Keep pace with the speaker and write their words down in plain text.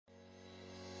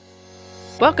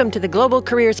Welcome to the Global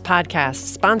Careers Podcast,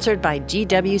 sponsored by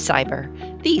GW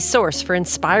Cyber, the source for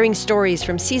inspiring stories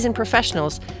from seasoned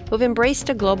professionals who have embraced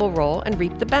a global role and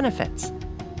reaped the benefits.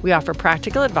 We offer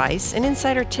practical advice and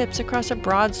insider tips across a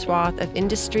broad swath of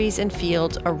industries and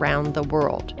fields around the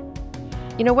world.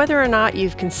 You know, whether or not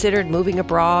you've considered moving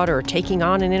abroad or taking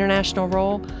on an international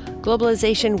role,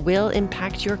 globalization will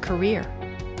impact your career.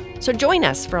 So join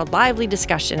us for a lively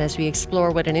discussion as we explore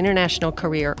what an international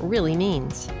career really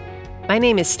means. My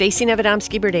name is Stacey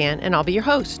Nevedomski-Berdan, and I'll be your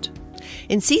host.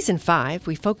 In Season 5,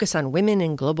 we focus on women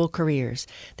in global careers,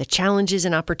 the challenges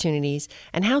and opportunities,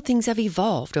 and how things have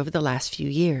evolved over the last few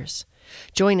years.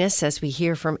 Join us as we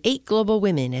hear from 8 global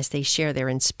women as they share their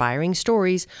inspiring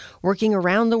stories working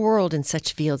around the world in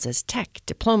such fields as tech,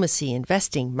 diplomacy,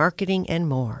 investing, marketing, and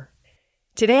more.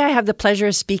 Today, I have the pleasure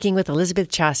of speaking with Elizabeth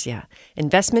Chasia,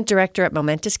 Investment Director at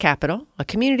Momentus Capital, a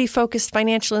community-focused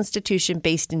financial institution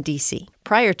based in D.C.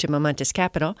 Prior to Momentus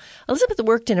Capital, Elizabeth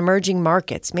worked in emerging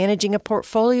markets, managing a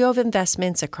portfolio of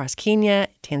investments across Kenya,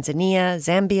 Tanzania,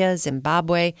 Zambia,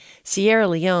 Zimbabwe, Sierra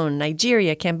Leone,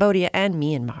 Nigeria, Cambodia, and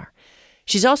Myanmar.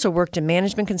 She's also worked in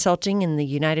management consulting in the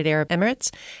United Arab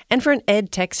Emirates and for an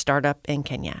ed tech startup in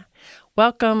Kenya.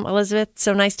 Welcome, Elizabeth.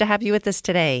 So nice to have you with us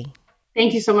today.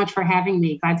 Thank you so much for having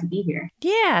me. Glad to be here.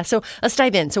 Yeah. So let's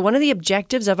dive in. So one of the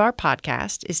objectives of our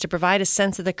podcast is to provide a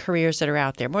sense of the careers that are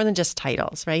out there, more than just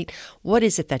titles, right? What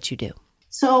is it that you do?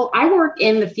 So I work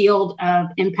in the field of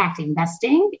impact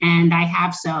investing, and I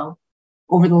have so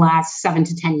over the last 7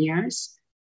 to 10 years.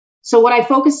 So what I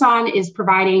focus on is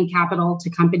providing capital to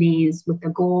companies with the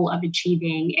goal of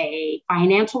achieving a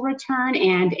financial return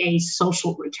and a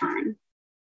social return.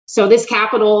 So this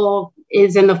capital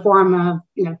is in the form of,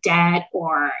 debt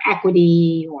or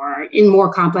equity, or in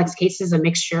more complex cases, a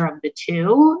mixture of the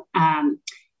two.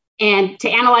 And to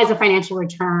analyze a financial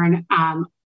return,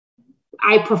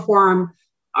 I perform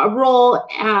a role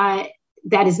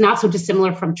that is not so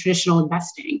dissimilar from traditional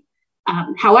investing.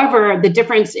 However, the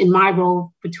difference in my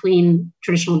role between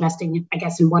traditional investing, I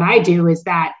guess, and what I do is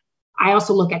that I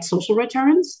also look at social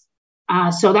returns.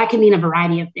 So that can mean a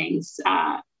variety of things.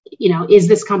 Is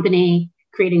this company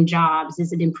creating jobs?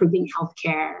 Is it improving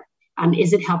healthcare?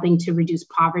 Is it helping to reduce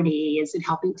poverty? Is it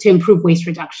helping to improve waste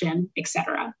reduction, et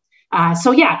cetera?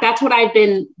 That's what I've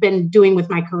been doing with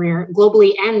my career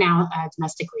globally and now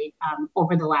domestically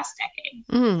over the last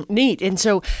decade. Neat. And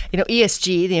so,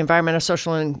 ESG, the environmental,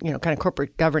 social, and, kind of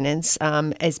corporate governance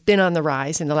has been on the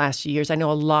rise in the last few years. I know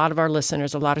a lot of our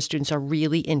listeners, a lot of students are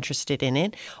really interested in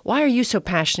it. Why are you so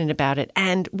passionate about it?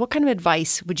 And what kind of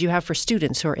advice would you have for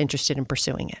students who are interested in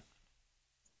pursuing it?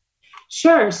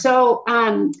 Sure. So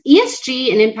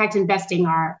ESG and impact investing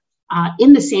are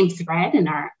in the same thread and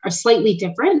are slightly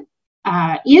different.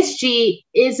 ESG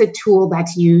is a tool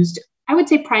that's used, I would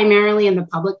say, primarily in the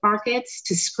public markets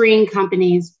to screen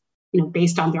companies,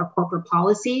 based on their corporate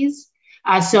policies.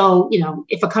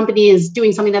 If a company is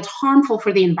doing something that's harmful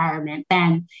for the environment,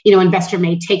 then, investor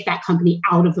may take that company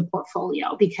out of the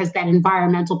portfolio because that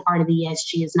environmental part of the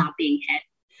ESG is not being hit.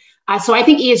 So I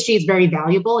think ESG is very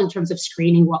valuable in terms of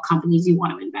screening what companies you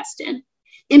want to invest in.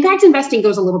 Impact investing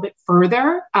goes a little bit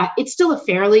further. It's still a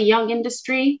fairly young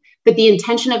industry, but the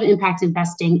intention of impact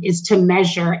investing is to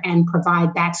measure and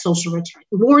provide that social return.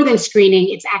 More than screening,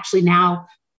 it's actually now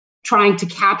trying to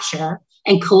capture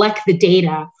and collect the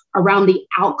data around the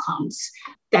outcomes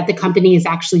that the company is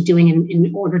actually doing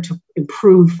in order to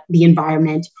improve the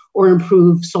environment or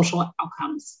improve social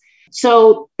outcomes.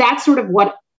 So that's sort of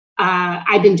what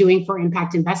I've been doing for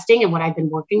impact investing and what I've been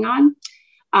working on.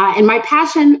 And my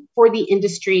passion for the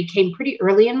industry came pretty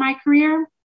early in my career.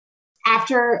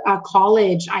 After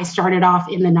college, I started off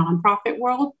in the nonprofit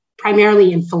world,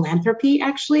 primarily in philanthropy,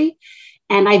 actually.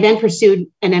 And I then pursued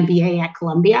an MBA at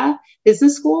Columbia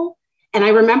Business School. And I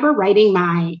remember writing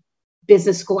my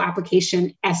business school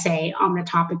application essay on the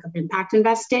topic of impact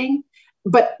investing.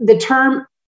 But the term,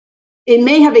 it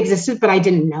may have existed, but I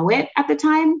didn't know it at the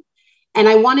time. And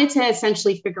I wanted to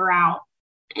essentially figure out,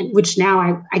 which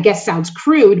now I guess sounds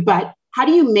crude, but how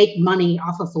do you make money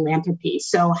off of philanthropy?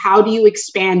 So how do you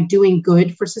expand doing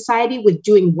good for society with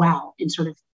doing well in sort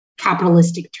of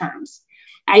capitalistic terms?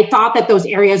 I thought that those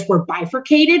areas were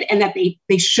bifurcated and that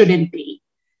they shouldn't be.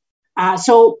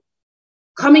 So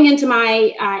coming into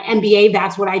my MBA,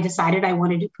 that's what I decided I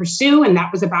wanted to pursue. And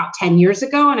that was about 10 years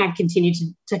ago. And I've continued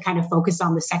to kind of focus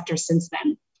on the sector since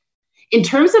then. In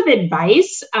terms of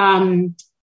advice,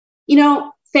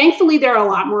 thankfully, there are a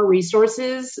lot more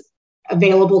resources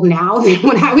available now than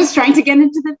when I was trying to get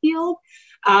into the field.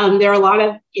 There are a lot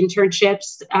of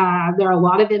internships. There are a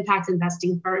lot of impact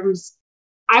investing firms.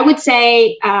 I would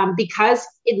say because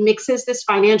it mixes this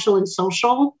financial and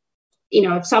social,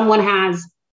 if someone has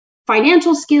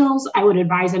financial skills, I would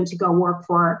advise them to go work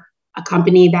for a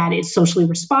company that is socially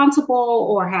responsible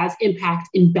or has impact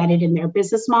embedded in their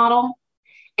business model.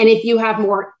 And if you have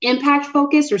more impact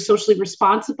focused or socially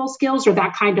responsible skills or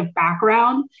that kind of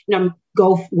background,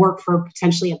 go work for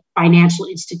potentially a financial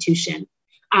institution.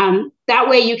 That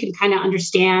way you can kind of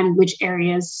understand which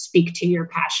areas speak to your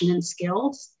passion and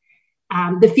skills.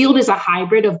 The field is a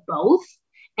hybrid of both,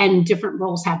 and different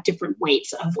roles have different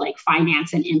weights of like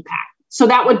finance and impact. So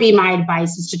that would be my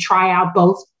advice, is to try out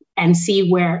both and see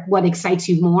what excites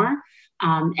you more.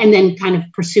 And then kind of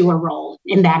pursue a role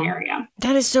in that area.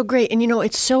 That is so great. And,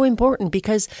 it's so important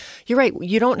because you're right.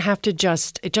 You don't have to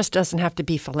it just doesn't have to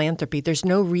be philanthropy. There's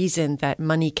no reason that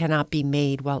money cannot be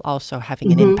made while also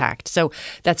having an impact. So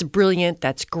that's brilliant.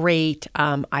 That's great.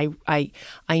 I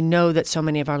know that so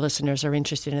many of our listeners are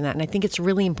interested in that. And I think it's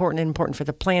really important for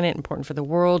the planet, important for the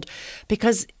world,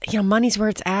 because, money's where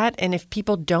it's at. And if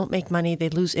people don't make money, they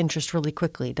lose interest really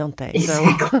quickly, don't they?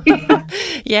 Exactly. So,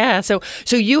 yeah. So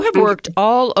you have worked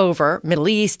all over Middle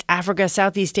East, Africa,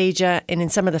 Southeast Asia, and in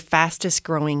some of the fastest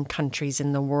growing countries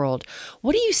in the world.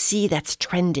 What do you see that's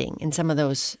trending in some of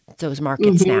those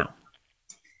markets now?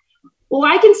 Well,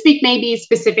 I can speak maybe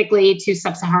specifically to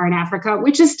Sub-Saharan Africa,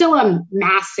 which is still a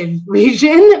massive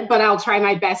region, but I'll try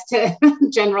my best to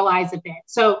generalize a bit.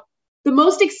 So the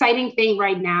most exciting thing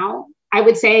right now, I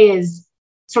would say, is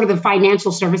sort of the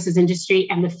financial services industry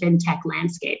and the fintech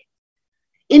landscape.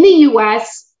 In the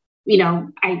US,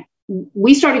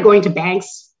 we started going to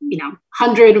banks,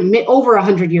 over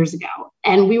 100 years ago,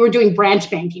 and we were doing branch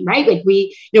banking, right? Like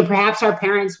perhaps our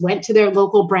parents went to their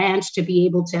local branch to be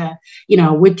able to,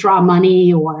 withdraw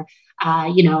money or,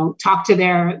 talk to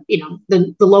their,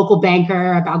 the local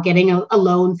banker about getting a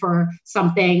loan for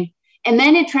something. And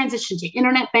then it transitioned to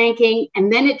internet banking,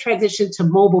 and then it transitioned to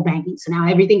mobile banking. So now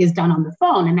everything is done on the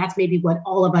phone, and that's maybe what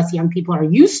all of us young people are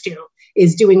used to,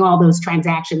 is doing all those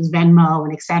transactions, Venmo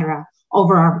and et cetera,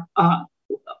 over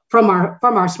from our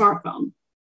smartphone.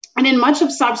 And in much of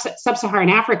Sub-Saharan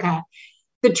Africa,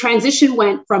 the transition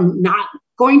went from not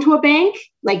going to a bank,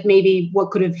 like maybe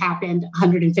what could have happened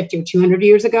 150 or 200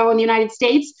 years ago in the United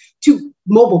States, to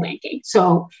mobile banking.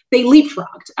 So they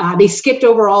leapfrogged. They skipped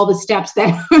over all the steps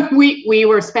that we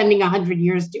were spending 100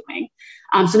 years doing.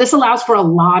 So this allows for a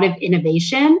lot of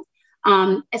innovation,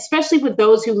 especially with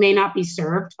those who may not be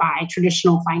served by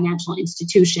traditional financial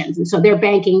institutions. And so they're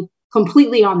banking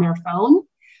completely on their phone.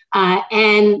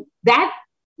 And that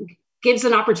gives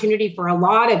an opportunity for a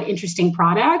lot of interesting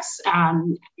products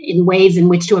in ways in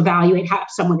which to evaluate how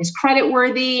someone is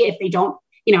creditworthy, if they don't,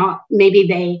 maybe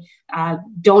they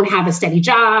don't have a steady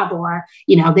job, or,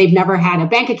 they've never had a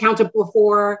bank account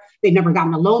before, they've never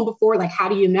gotten a loan before. Like, how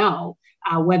do you know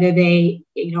whether they,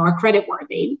 are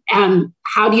creditworthy?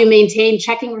 How do you maintain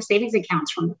checking or savings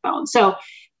accounts from the phone? So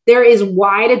there is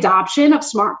wide adoption of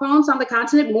smartphones on the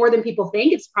continent, more than people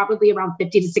think. It's probably around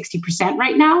 50 to 60%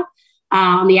 right now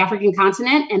on the African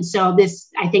continent. And so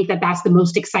I think that's the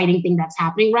most exciting thing that's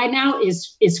happening right now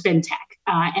is fintech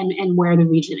and where the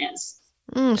region is.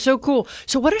 So cool.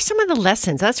 So what are some of the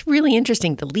lessons? That's really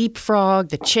interesting. The leapfrog,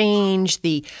 the change,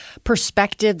 the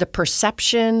perspective, the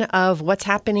perception of what's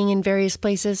happening in various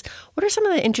places. What are some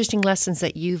of the interesting lessons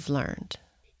that you've learned?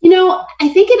 I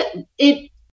think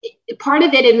it part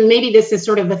of it, and maybe this is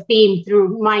sort of a theme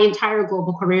through my entire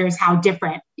global career, is how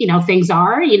different, things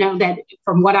are, that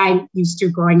from what I'm used to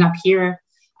growing up here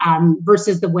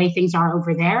versus the way things are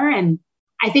over there. And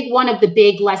I think one of the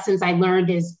big lessons I learned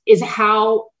is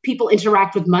how people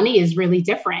interact with money is really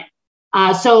different.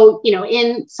 So,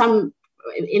 in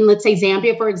let's say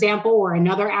Zambia, for example, or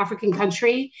another African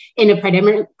country in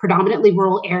a predominantly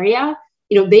rural area,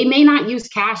 they may not use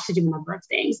cash to do a number of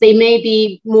things. They may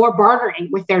be more bartering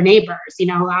with their neighbors.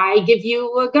 I give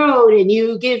you a goat and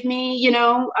you give me,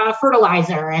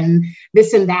 fertilizer and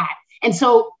this and that. And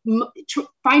so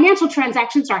financial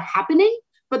transactions are happening,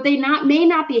 but they may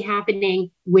not be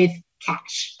happening with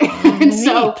cash. And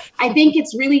so I think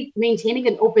it's really maintaining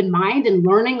an open mind and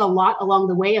learning a lot along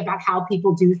the way about how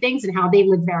people do things and how they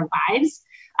live their lives.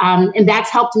 And that's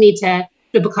helped me to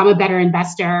become a better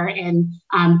investor and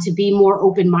to be more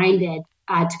open-minded,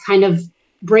 to kind of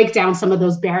break down some of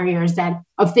those barriers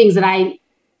of things that I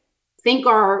think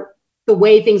are the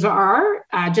way things are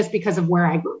just because of where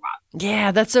I grew up.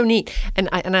 Yeah, that's so neat. And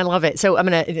I love it. So I'm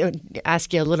going to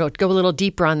ask you go a little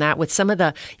deeper on that with some of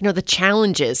the, the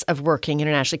challenges of working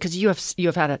internationally, because you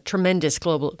have had a tremendous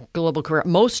global career.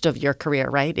 Most of your career,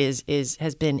 right,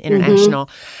 has been international.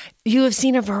 You have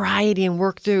seen a variety and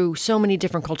worked through so many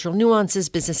different cultural nuances,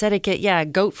 business etiquette. Yeah,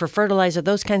 goat for fertilizer,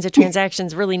 those kinds of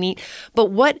transactions, really neat.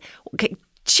 But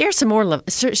share some more.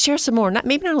 Share some more.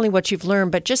 Maybe not only what you've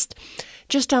learned, but just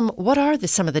what are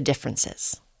some of the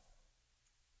differences?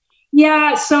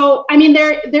 Yeah. So, I mean,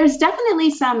 there's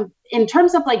definitely some, in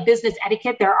terms of like business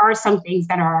etiquette, there are some things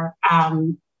that are,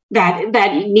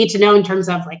 that you need to know in terms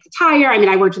of like attire. I mean,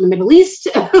 I worked in the Middle East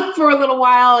for a little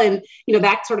while, and,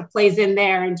 that sort of plays in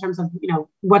there in terms of,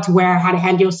 what to wear, how to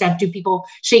handle yourself. Do people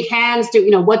shake hands?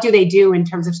 What do they do in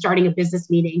terms of starting a business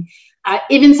meeting?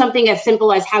 Even something as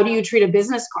simple as how do you treat a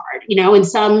business card? In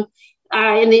some,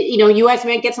 in the U.S., you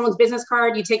might get someone's business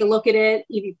card, you take a look at it,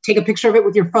 you take a picture of it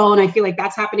with your phone. I feel like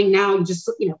that's happening now. You just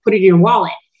put it in your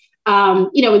wallet. In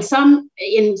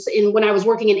when I was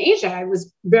working in Asia, I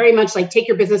was very much like take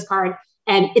your business card,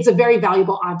 and it's a very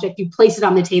valuable object. You place it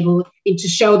on the table to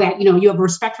show that you have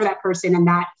respect for that person and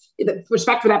that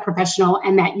respect for that professional,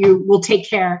 and that you will take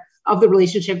care of the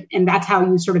relationship. And that's how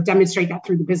you sort of demonstrate that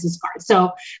through the business card.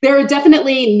 So there are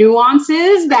definitely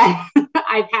nuances that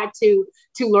I've had to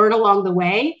learn along the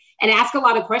way, and ask a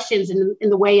lot of questions in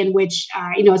the way in which,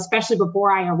 especially before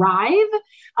I arrive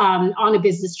on a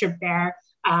business trip there,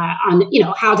 on,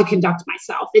 how to conduct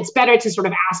myself. It's better to sort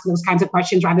of ask those kinds of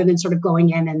questions rather than sort of going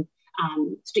in and,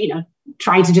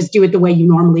 trying to just do it the way you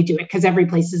normally do it, because every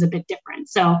place is a bit different.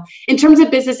 So in terms of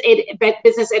business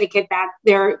etiquette, that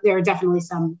there are definitely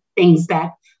some things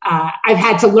that I've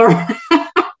had to learn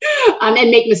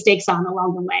and make mistakes on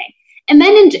along the way. And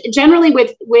then generally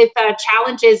with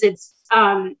challenges, it's,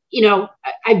 I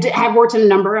have worked in a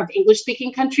number of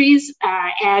English-speaking countries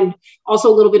and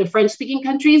also a little bit of French-speaking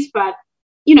countries. But,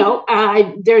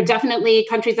 there are definitely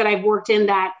countries that I've worked in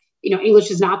that, English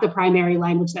is not the primary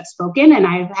language that's spoken. And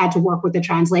I've had to work with a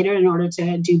translator in order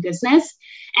to do business.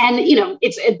 And,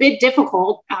 it's a bit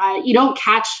difficult. You don't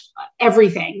catch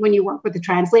everything when you work with a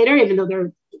translator, even though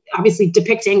they're obviously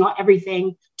depicting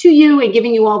everything to you and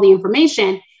giving you all the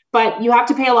information. But you have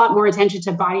to pay a lot more attention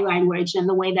to body language and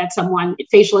the way that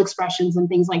facial expressions and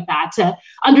things like that, to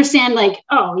understand like,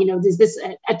 is this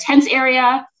a tense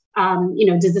area?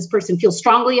 Does this person feel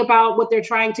strongly about what they're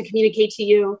trying to communicate to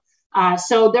you?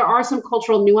 So there are some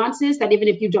cultural nuances that even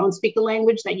if you don't speak the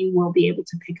language, that you will be able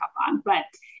to pick up on. But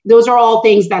those are all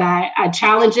things that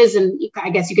challenges, and I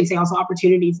guess you could say also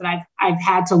opportunities that I've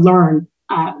had to learn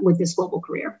with this global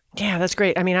career. Yeah, that's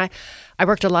great. I mean, I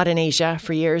worked a lot in Asia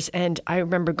for years, and I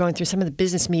remember going through some of the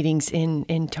business meetings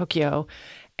in Tokyo,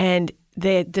 and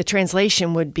the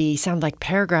translation would sound like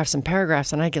paragraphs and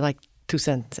paragraphs, and I'd get like 2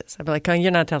 sentences. I'd be like, oh,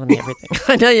 you're not telling me everything.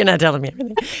 I know you're not telling me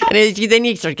everything. And then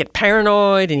you start to get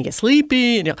paranoid and you get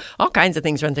sleepy and all kinds of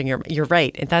things run through you're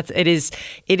right. And it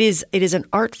is an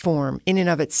art form in and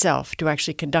of itself to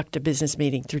actually conduct a business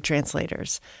meeting through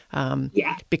translators.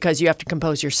 Because you have to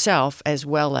compose yourself as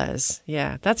well as,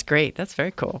 that's great. That's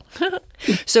very cool.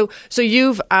 So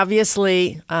you've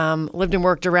obviously lived and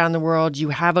worked around the world. You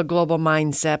have a global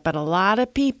mindset, but a lot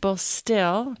of people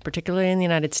still, particularly in the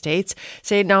United States,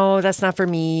 say, no, that's not for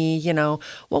me.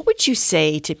 What would you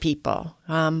say to people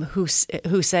who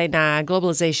say, nah,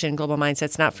 globalization, global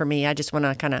mindset's not for me. I just want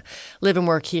to kind of live and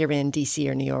work here in DC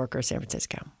or New York or San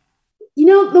Francisco?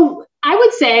 I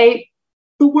would say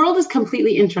the world is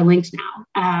completely interlinked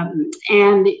now.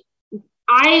 And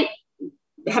I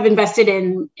have invested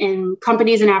in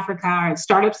companies in Africa and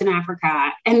startups in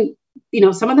Africa. And,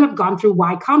 some of them have gone through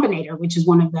Y Combinator, which is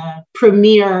one of the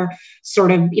premier sort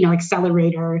of,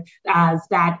 accelerator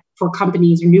that for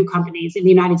companies or new companies in the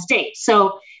United States.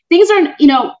 So things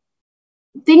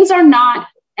are not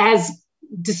as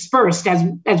dispersed as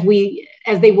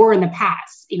they were in the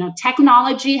past.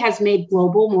 Technology has made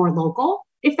global more local,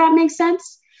 if that makes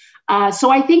sense. So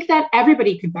I think that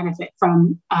everybody could benefit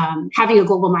from having a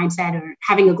global mindset or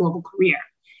having a global career.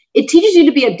 It teaches you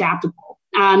to be adaptable.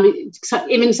 So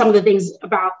even some of the things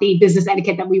about the business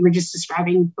etiquette that we were just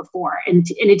describing before, and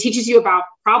it teaches you about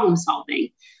problem solving.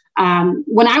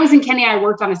 When I was in Kenya, I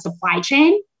worked on a supply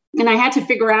chain, and I had to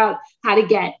figure out how to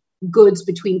get goods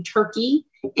between Turkey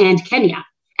and Kenya.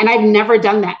 And I've never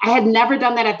done that. I had never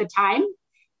done that at the time.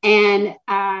 And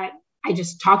I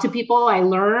just talked to people. I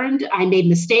learned, I made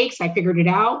mistakes. I figured it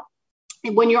out.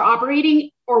 And when you're operating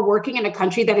or working in a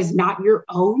country that is not your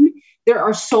own, there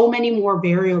are so many more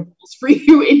variables for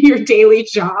you in your daily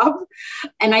job.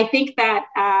 And I think that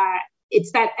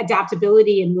it's that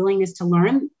adaptability and willingness to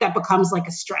learn that becomes like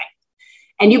a strength.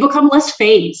 And you become less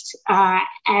phased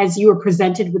as you are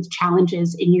presented with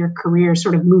challenges in your career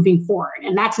sort of moving forward.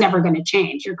 And that's never going to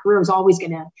change. Your career is always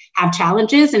going to have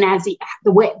challenges. And as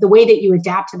the way that you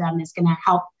adapt to them is going to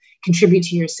help contribute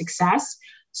to your success.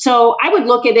 So I would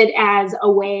look at it as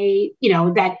a way,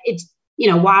 that it's,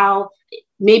 while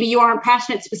maybe you aren't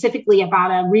passionate specifically about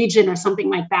a region or something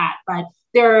like that, but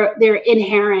their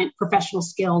inherent professional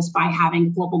skills by having a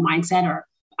global mindset or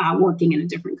working in a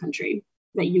different country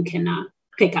that you can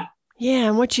pick up. Yeah,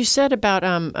 and what you said about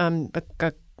a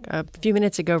few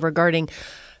minutes ago regarding,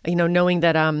 knowing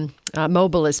that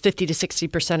mobile is 50 to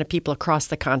 60% of people across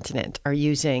the continent are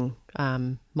using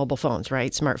mobile phones,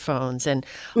 right? Smartphones and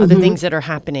other things that are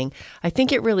happening. I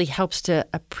think it really helps to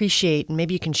appreciate, and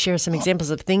maybe you can share some examples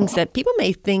of things that people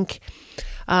may think,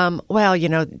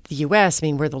 the U.S.,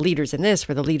 we're the leaders in this,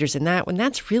 we're the leaders in that, when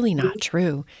that's really not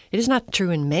true. It is not true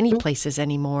in many places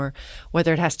anymore,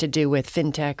 whether it has to do with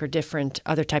fintech or different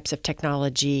other types of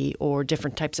technology or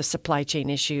different types of supply chain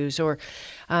issues. Or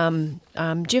do you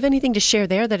have anything to share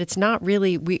there that it's not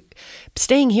really,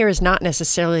 staying here is not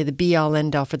necessarily the be-all,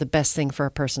 end-all for the best thing for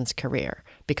a person's career,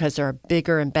 because there are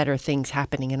bigger and better things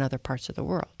happening in other parts of the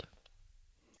world?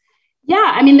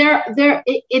 Yeah,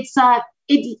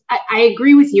 I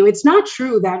agree with you. It's not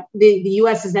true that the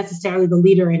U.S. is necessarily the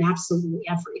leader in absolutely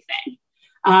everything.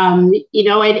 And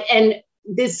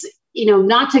this,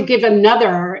 not to give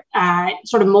another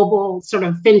sort of mobile sort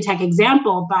of fintech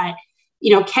example, but,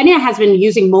 Kenya has been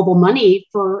using mobile money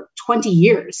for 20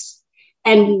 years.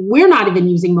 And we're not even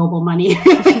using mobile money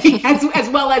as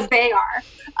well as they are.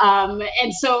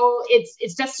 And so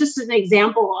it's just an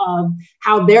example of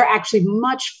how they're actually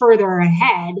much further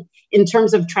ahead in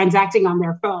terms of transacting on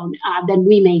their phone than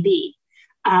we may be.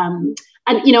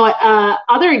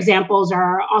 Other examples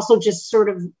are also just sort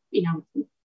of,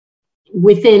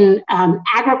 within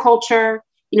agriculture.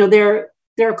 There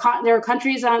are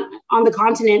countries on the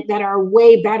continent that are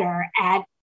way better at,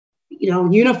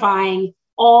 unifying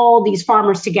all these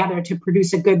farmers together to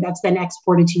produce a good that's then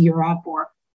exported to Europe or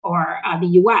the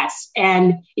US.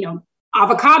 And,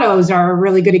 avocados are a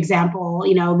really good example.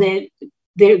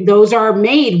 Those are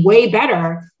made way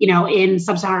better, in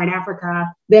sub-Saharan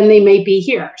Africa than they may be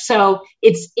here. So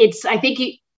I think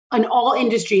in all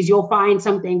industries, you'll find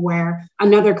something where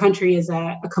another country is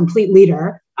a complete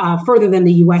leader further than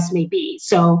the US may be.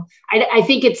 So I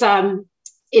think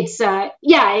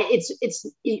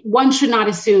one should not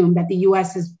assume that the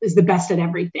U.S. is the best at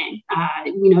everything.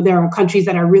 There are countries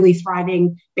that are really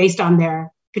thriving based on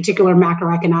their particular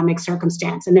macroeconomic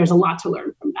circumstance, and there's a lot to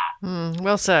learn from that.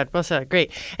 Well said.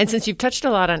 Great. And since you've touched a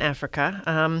lot on Africa,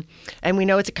 and we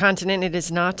know it's a continent, it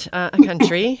is not a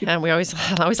country, and we always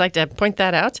like to point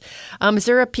that out. Is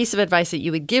there a piece of advice that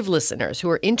you would give listeners who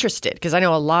are interested? Because I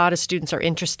know a lot of students are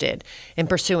interested in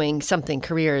pursuing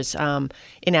careers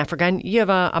in Africa, and you have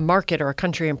a market or a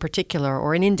country in particular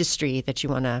or an industry that you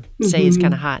want to say is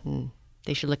kind of hot and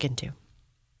they should look into.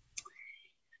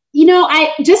 And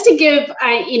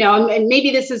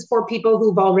maybe this is for people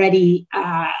who've already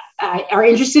are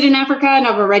interested in Africa and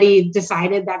have already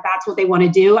decided that that's what they want to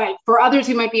do. For others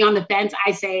who might be on the fence,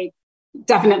 I say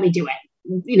definitely do it.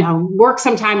 Work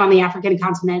some time on the African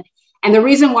continent. And the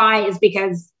reason why is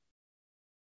because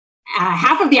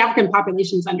half of the African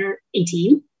population is under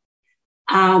 18.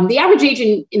 The average age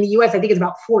in the U.S. I think is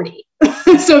about 40.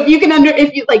 So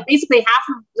basically half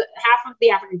of the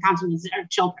African continent are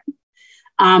children.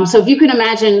 So if you can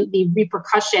imagine the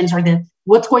repercussions or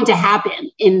what's going to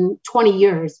happen in 20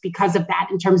 years because of that,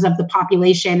 in terms of the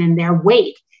population and their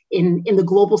weight in the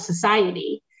global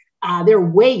society, they're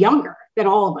way younger than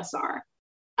all of us are.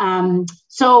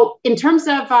 So in terms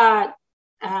of like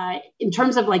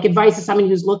advice to someone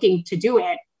who's looking to do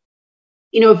it,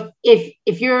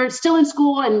 if you're still in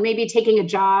school and maybe taking a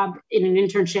job in an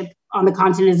internship on the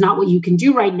continent is not what you can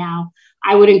do right now,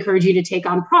 I would encourage you to take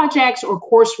on projects or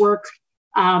coursework.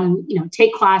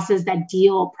 Take classes that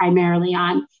deal primarily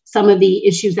on some of the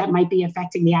issues that might be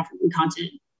affecting the African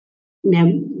continent,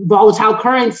 volatile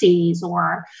currencies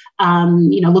or,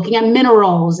 looking at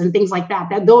minerals and things like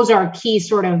that. Those are key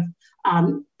sort of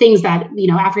things that,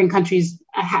 African countries,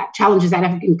 challenges that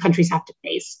African countries have to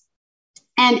face.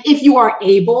 And if you are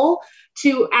able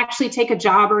to actually take a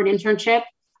job or an internship,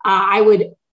 I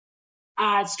would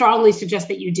strongly suggest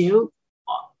that you do.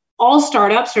 All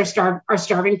startups are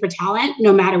starving for talent,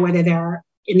 no matter whether they're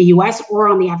in the US or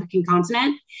on the African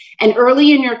continent. And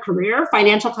early in your career,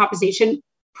 financial compensation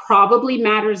probably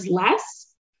matters less.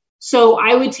 So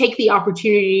I would take the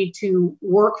opportunity to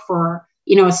work for,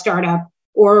 a startup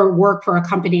or work for a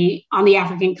company on the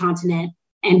African continent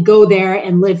and go there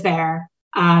and live there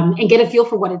and get a feel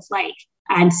for what it's like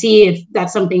and see if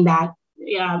that's something that,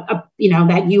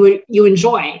 that you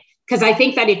enjoy. Because I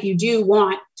think that if you do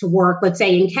want to work, let's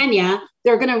say in Kenya,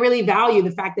 they're going to really value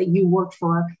the fact that you worked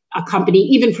for a company,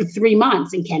 even for 3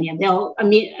 months in Kenya. They'll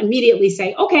immediately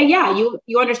say, okay, yeah,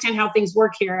 you understand how things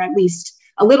work here, at least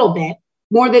a little bit,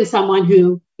 more than someone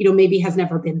who, maybe has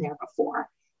never been there before.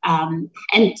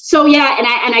 And so, yeah,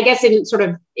 and I guess in sort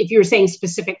of, if you were saying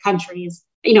specific countries,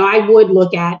 I would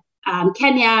look at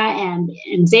Kenya and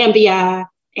Zambia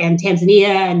and Tanzania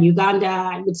and Uganda.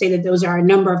 I would say that those are a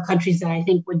number of countries that I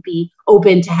think would be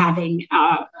open to having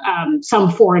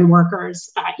some foreign workers,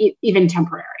 even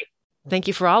temporary. Thank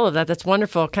you for all of that. That's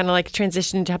wonderful. Kind of like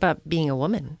transitioning to how about being a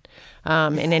woman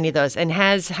in any of those. And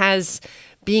has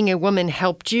being a woman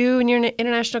helped you in your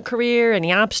international career?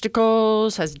 Any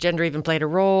obstacles? Has gender even played a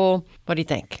role? What do you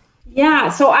think? Yeah.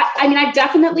 So, I've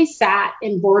definitely sat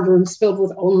in boardrooms filled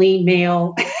with only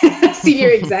male senior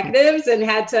executives and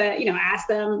had to, ask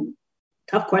them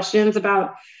tough questions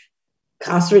about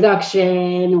cost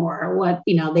reduction or what,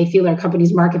 they feel their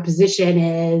company's market position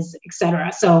is, et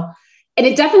cetera. So, and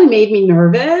it definitely made me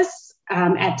nervous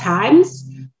at times,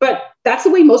 but that's the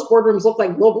way most boardrooms look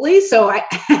like globally. So I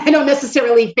don't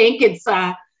necessarily think it's,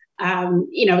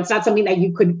 it's not something that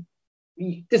you could,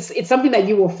 it's something that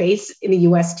you will face in the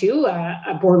US too,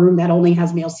 a boardroom that only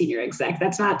has male senior exec.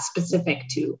 That's not specific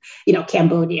to,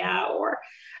 Cambodia or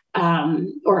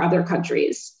other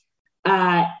countries.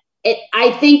 I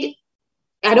think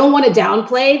I don't want to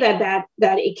downplay that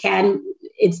it can,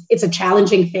 it's a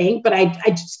challenging thing, but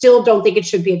I still don't think it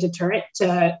should be a deterrent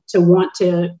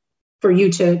for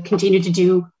you to continue to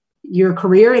do your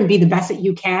career and be the best that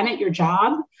you can at your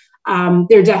job.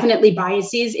 There are definitely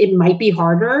biases. It might be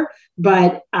harder,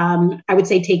 but I would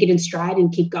say take it in stride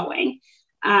and keep going.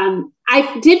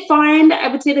 I did find, I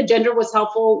would say the gender was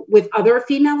helpful with other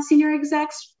female senior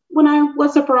execs when I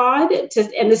was abroad,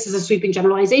 and this is a sweeping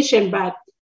generalization, but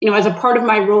as a part of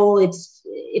my role,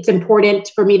 it's important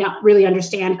for me to really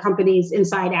understand companies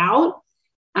inside out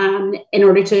in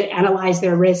order to analyze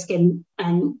their risk and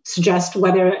suggest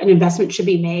whether an investment should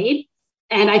be made.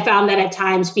 And I found that at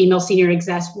times female senior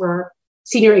execs were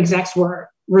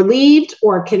relieved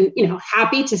or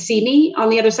happy to see me on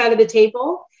the other side of the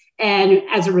table. And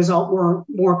as a result, were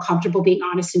more comfortable being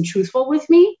honest and truthful with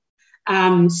me.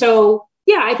 So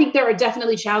yeah, I think there are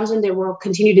definitely challenges and there will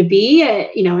continue to be,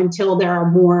 until there are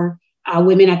more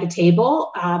women at the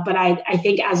table. But I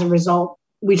think as a result,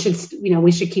 we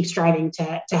should keep striving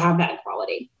to have that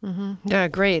equality. Mm-hmm. Yeah,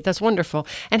 great. That's wonderful.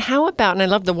 And how about, and I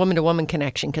love the woman-to-woman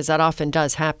connection because that often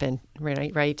does happen,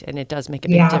 right? And it does make a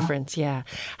big difference. Yeah.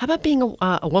 How about being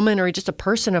a woman or just a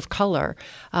person of color?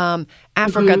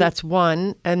 Africa, that's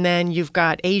one. And then you've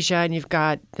got Asia and you've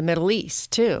got the Middle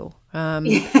East too.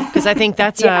 Because I think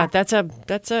that's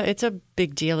it's a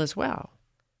big deal as well.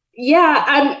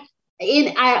 Yeah.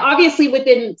 Obviously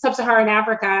within sub-Saharan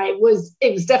Africa, it was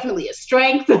definitely a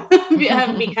strength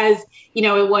because,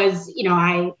 it was,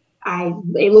 I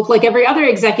looked like every other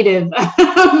executive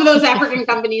of those African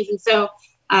companies. And so,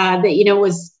 I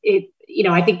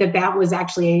think that was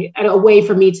actually a way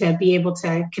for me to be able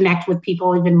to connect with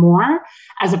people even more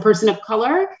as a person of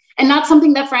color. And not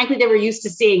something that, frankly, they were used to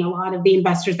seeing. A lot of the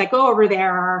investors that go over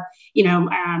there are,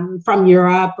 from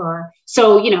Europe,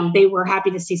 they were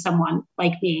happy to see someone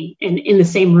like me in the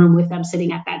same room with them,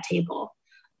 sitting at that table.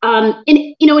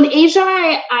 In Asia,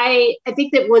 I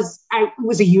think that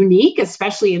was a unique,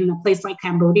 especially in a place like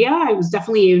Cambodia. I was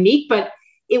definitely unique, but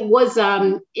it was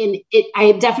I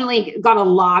definitely got a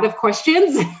lot of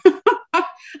questions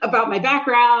about my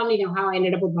background, how I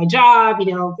ended up with my job,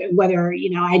 whether,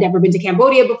 I had ever been to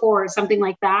Cambodia before or something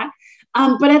like that.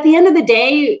 But at the end of the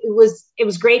day, it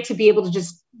was great to be able to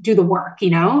just do the work,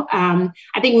 I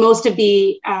think most of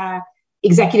the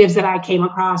executives that I came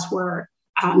across were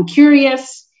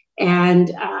curious and,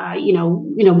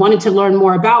 wanted to learn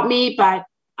more about me, but,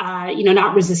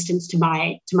 not resistance to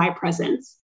my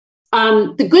presence.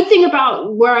 The good thing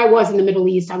about where I was in the Middle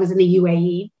East, I was in the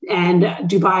UAE, and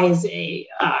Dubai is a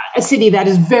city that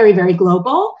is very, very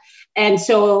global. And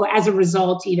so as a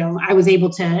result, I was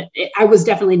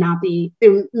definitely not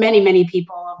many, many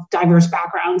people of diverse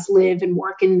backgrounds live and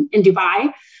work in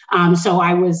Dubai. So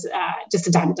I was just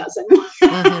a dime a dozen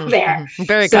there.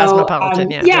 Very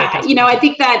cosmopolitan. Yeah. Cosmopolitan. I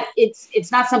think that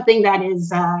it's not something that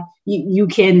is, you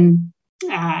can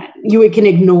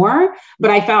ignore,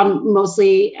 but I found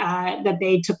mostly that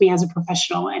they took me as a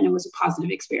professional, and it was a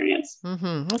positive experience.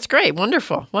 Mm-hmm. That's great.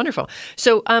 Wonderful.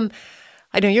 So,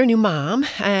 I know you're a new mom,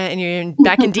 and you're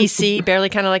back in D.C. barely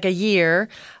kind of like a year.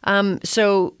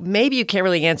 So maybe you can't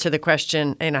really answer the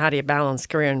question, how do you balance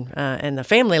career and the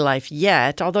family life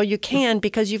yet? Although you can,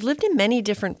 because you've lived in many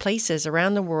different places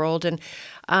around the world, and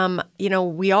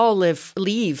we all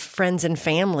leave friends and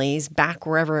families back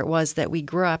wherever it was that we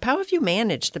grew up. How have you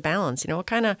managed the balance? What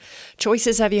kind of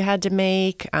choices have you had to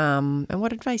make? And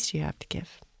what advice do you have to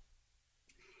give?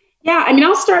 Yeah,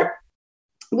 I'll start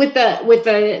with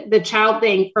the child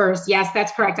thing first, yes,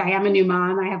 that's correct. I am a new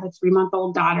mom. I have a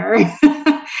 3-month-old daughter,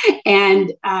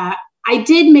 and I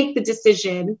did make the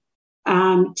decision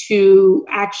to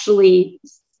actually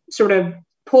sort of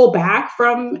pull back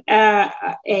from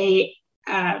a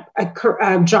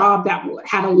job that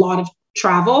had a lot of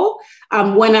travel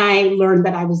when I learned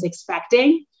that I was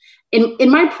expecting. In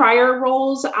my prior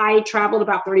roles, I traveled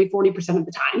about 30-40% of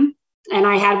the time. And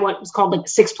I had what was called like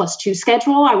 6+2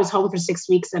 schedule. I was home for 6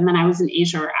 weeks and then I was in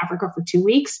Asia or Africa for 2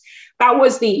 weeks. That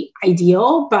was the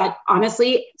ideal. But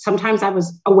honestly, sometimes I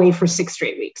was away for 6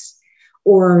 straight weeks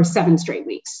or 7 straight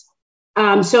weeks.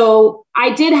 So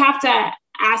I did have to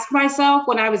ask myself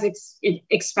when I was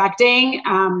expecting,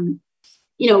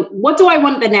 what do I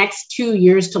want the next 2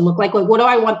 years to look like? Like, what do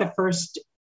I want the first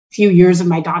few years of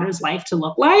my daughter's life to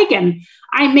look like? And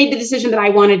I made the decision that I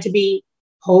wanted to be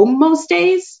home most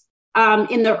days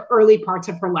in the early parts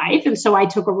of her life. And so I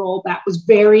took a role that was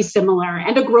very similar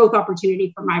and a growth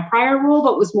opportunity for my prior role,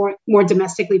 but was more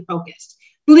domestically focused.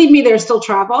 Believe me, there's still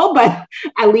travel, but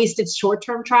at least it's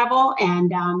short-term travel.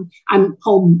 And I'm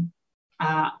home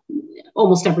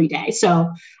almost every day.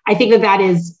 So I think that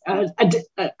is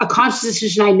a conscious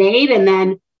decision I made. And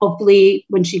then hopefully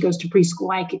when she goes to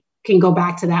preschool, I can go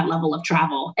back to that level of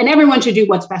travel. And everyone should do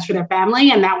what's best for their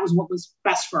family. And that was what was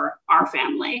best for our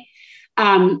family.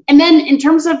 And then in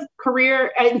terms of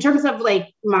career, in terms of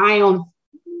like my own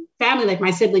family, like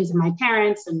my siblings and my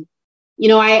parents, and,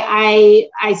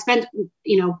 I spent,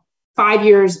 5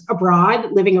 years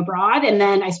abroad, living abroad. And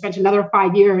then I spent another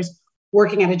 5 years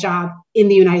working at a job in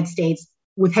the United States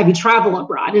with heavy travel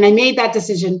abroad. And I made that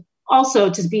decision also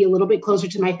to be a little bit closer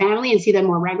to my family and see them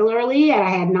more regularly. And I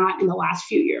had not in the last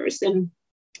few years. And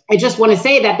I just want to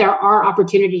say that there are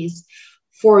opportunities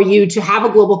for you to have a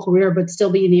global career, but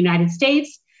still be in the United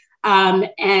States.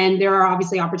 And there are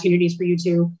obviously opportunities for you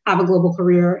to have a global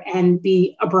career and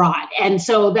be abroad. And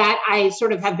so that I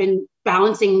sort of have been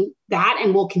balancing that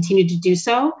and will continue to do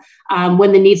so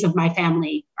when the needs of my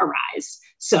family arise.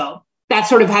 So that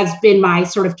sort of has been my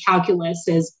sort of calculus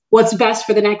is what's best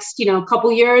for the next,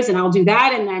 couple years. And I'll do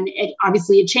that. And then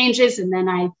it changes. And then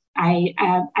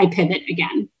I pivot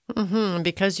again. Mm-hmm.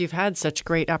 Because you've had such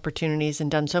great opportunities and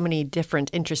done so many different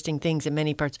interesting things in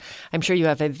many parts, I'm sure you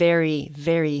have a very,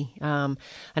 very an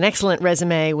excellent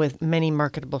resume with many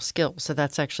marketable skills. So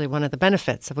that's actually one of the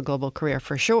benefits of a global career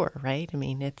for sure, right? I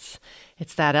mean, it's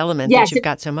that element that you've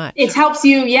got so much. It helps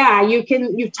you. Yeah,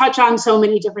 you touch on so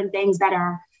many different things that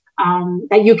are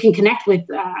that you can connect with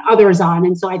others on.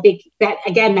 And so I think that,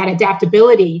 again, that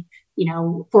adaptability,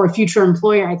 for a future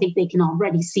employer, I think they can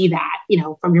already see that,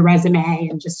 from your resume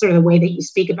and just sort of the way that you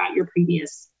speak about your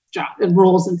previous job and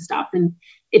roles and stuff. And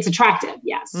it's attractive.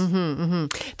 Yes. Mm-hmm, mm-hmm.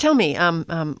 Tell me,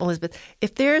 Elizabeth,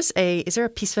 is there a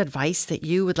piece of advice that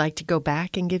you would like to go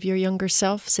back and give your younger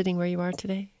self sitting where you are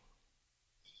today?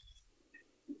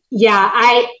 Yeah,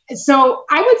 I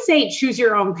would say choose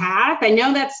your own path. I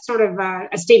know that's sort of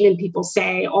a statement people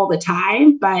say all the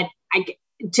time, but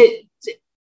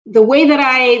the way that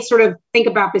I sort of think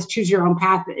about this choose your own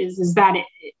path is that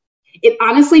it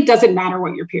honestly doesn't matter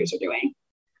what your peers are doing.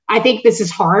 I think this is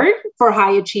hard for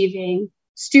high achieving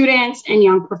students and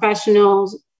young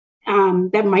professionals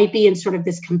that might be in sort of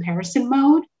this comparison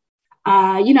mode.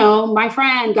 My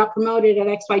friend got promoted at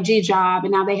XYG job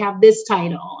and now they have this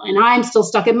title and I'm still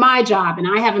stuck at my job and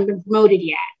I haven't been promoted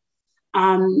yet.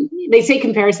 They say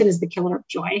comparison is the killer of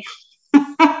joy.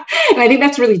 And I think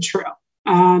that's really true.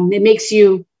 It makes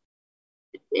you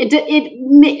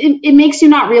it makes you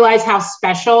not realize how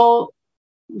special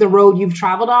the road you've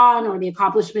traveled on or the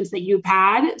accomplishments that you've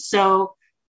had. So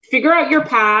figure out your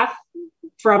path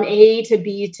from A to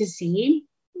B to C.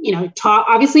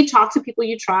 Talk to people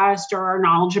you trust or are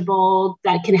knowledgeable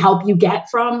that can help you get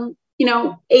from,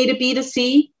 A to B to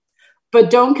C. But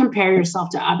don't compare yourself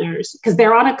to others because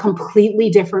they're on a completely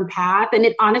different path. And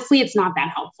it's not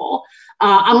that helpful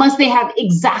unless they have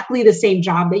exactly the same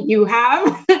job that you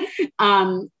have.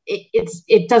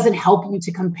 It doesn't help you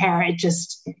to compare. It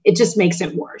just makes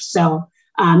it worse. So,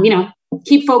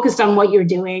 keep focused on what you're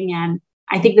doing. And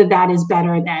I think that is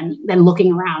better than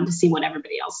looking around to see what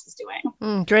everybody else is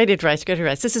doing. Great advice. Great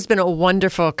advice. This has been a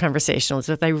wonderful conversation,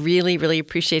 Elizabeth. I really, really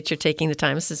appreciate your taking the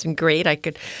time. This has been great. I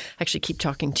could actually keep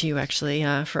talking to you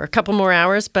for a couple more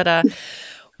hours, but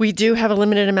we do have a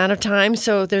limited amount of time.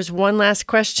 So there's one last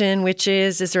question, which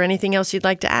is there anything else you'd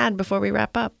like to add before we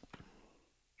wrap up?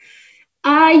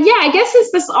 I guess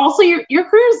it's this also your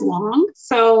career is long.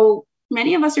 So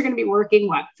many of us are going to be working,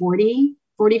 40,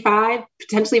 45,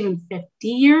 potentially even 50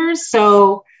 years.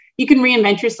 So you can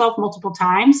reinvent yourself multiple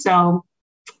times. So,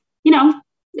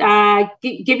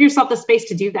 give yourself the space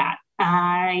to do that.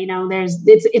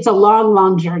 It's a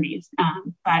long journey,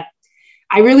 but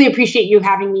I really appreciate you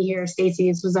having me here, Stacey.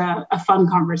 This was a fun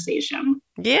conversation.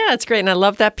 Yeah, it's great. And I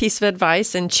love that piece of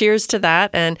advice, and cheers to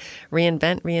that, and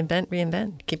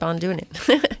reinvent. Keep on doing it.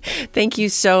 Thank you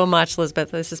so much,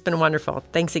 Elizabeth. This has been wonderful.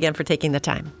 Thanks again for taking the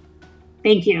time.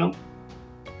 Thank you.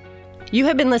 You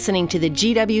have been listening to the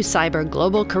GW Cyber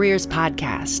Global Careers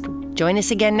Podcast. Join us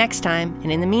again next time.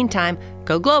 And in the meantime,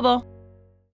 go global.